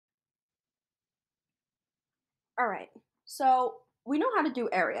All right. So we know how to do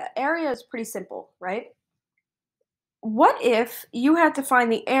area. Area is pretty simple, right? What if you had to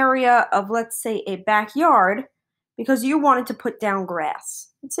find the area of, let's say, a backyard because you wanted to put down grass?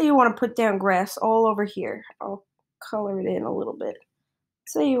 Let's say you want to put down grass all over here. I'll color it in a little bit.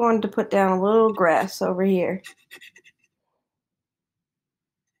 Say you wanted to put down a little grass over here.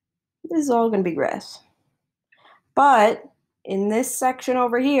 This is all going to be grass. But in this section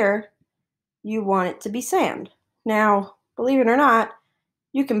over here, you want it to be sand. Now, believe it or not,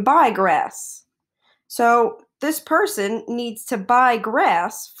 you can buy grass. So this person needs to buy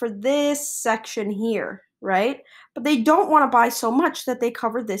grass for this section here, right? But they don't want to buy so much that they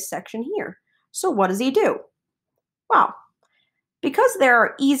cover this section here. So what does he do? Well, because there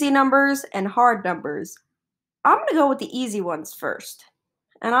are easy numbers and hard numbers, I'm going to go with the easy ones first.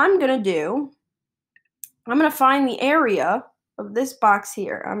 And I'm going to find the area of this box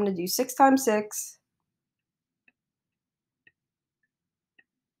here. I'm going to do 6 times 6.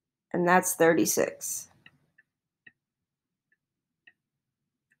 And that's 36.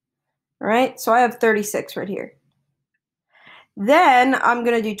 All right, so I have 36 right here. Then I'm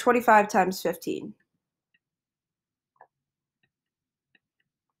going to do 25 times 15.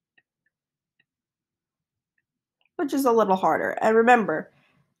 Which is a little harder. And remember,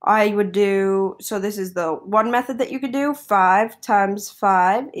 I would do, so this is the one method that you could do. 5 times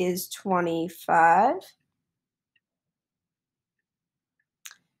 5 is 25.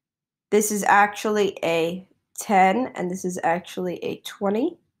 This is actually a 10, and this is actually a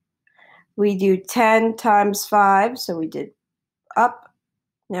 20. We do 10 times 5, so we did up.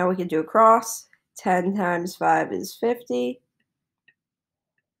 Now we can do across. 10 times 5 is 50.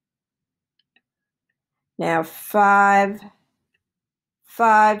 Now 5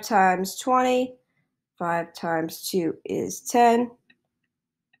 times 20. 5 times 2 is 10.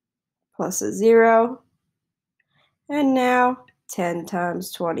 Plus a 0. And now 10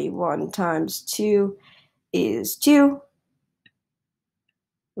 times 21 times 2 is 2.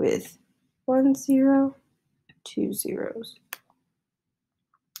 With 1 0, 2 zeros.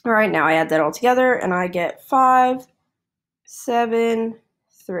 All right, now I add that all together and I get 5, 7,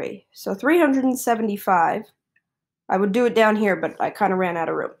 3. So 375. I would do it down here, but I kind of ran out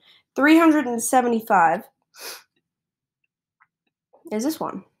of room. 375 is this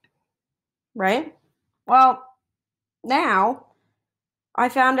one, right? Well, now I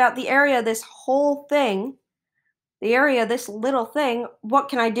found out the area of this whole thing, the area of this little thing. What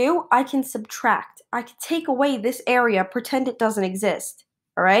can I do? I can subtract. I can take away this area, pretend it doesn't exist.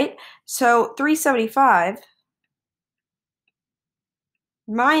 All right? So 375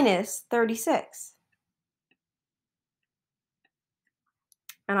 minus 36.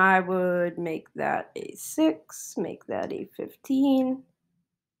 And I would make that a 6, make that a 15,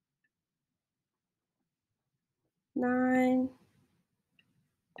 9,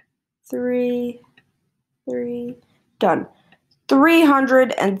 3, 3, done.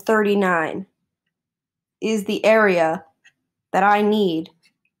 339 is the area that I need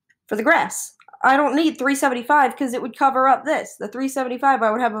for the grass. I don't need 375 because it would cover up this. The 375,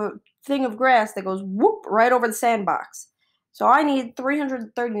 I would have a thing of grass that goes whoop right over the sandbox. So I need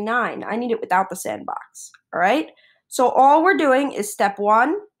 339. I need it without the sandbox. All right? So all we're doing is step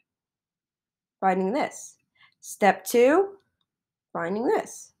 1, finding this. Step 2, finding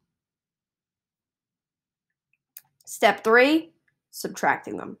this. Step 3,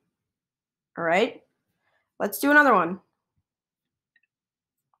 subtracting them. All right? Let's do another one.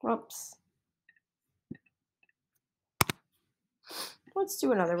 Whoops. Let's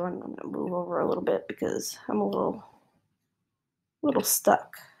do another one. I'm going to move over a little bit because I'm a little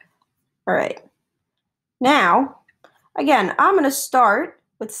stuck. All right. Now, again, I'm going to start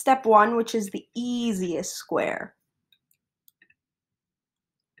with step 1, which is the easiest square.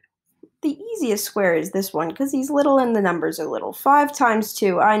 The easiest square is this one because he's little and the numbers are little. 5 times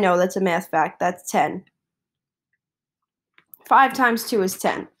 2, I know that's a math fact. That's 10. 5 times 2 is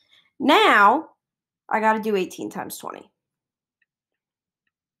 10. Now, I got to do 18 times 20.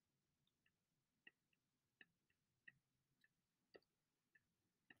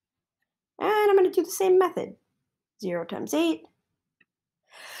 And I'm going to do the same method. 0 times 8.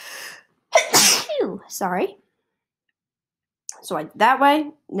 Sorry. So I did that way.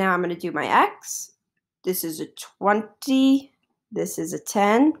 Now I'm going to do my x. This is a 20. This is a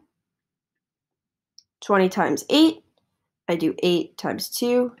 10. 20 times 8. I do 8 times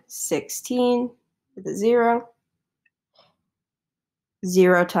 2, 16 with a 0.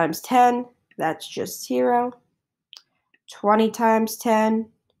 0 times 10, that's just 0. 20 times 10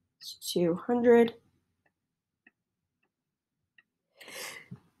 is 200.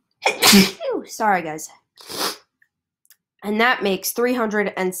 Sorry, guys. And that makes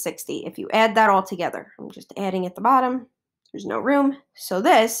 360. If you add that all together, I'm just adding at the bottom. There's no room. So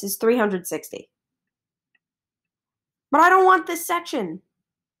this is 360. But I don't want this section.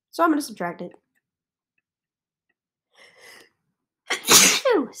 So I'm going to subtract it.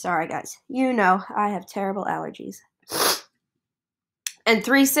 Sorry, guys. You know, I have terrible allergies. And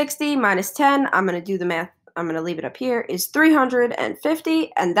 360 minus 10, I'm going to do the math. I'm going to leave it up here, is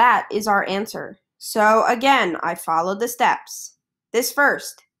 350. And that is our answer. So again, I followed the steps. This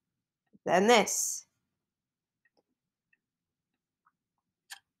first, then this.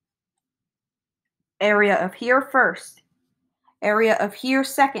 Area of here first. Area of here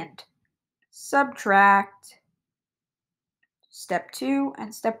second. Subtract step 2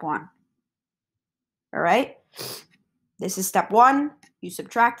 and step 1. All right? This is step 1. You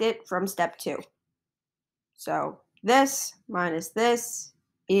subtract it from step 2. So this minus this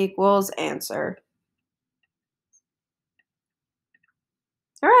equals answer.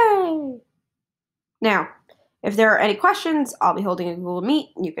 Hooray! Now, if there are any questions, I'll be holding a Google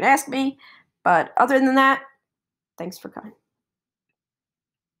Meet and you can ask me. But other than that, thanks for coming.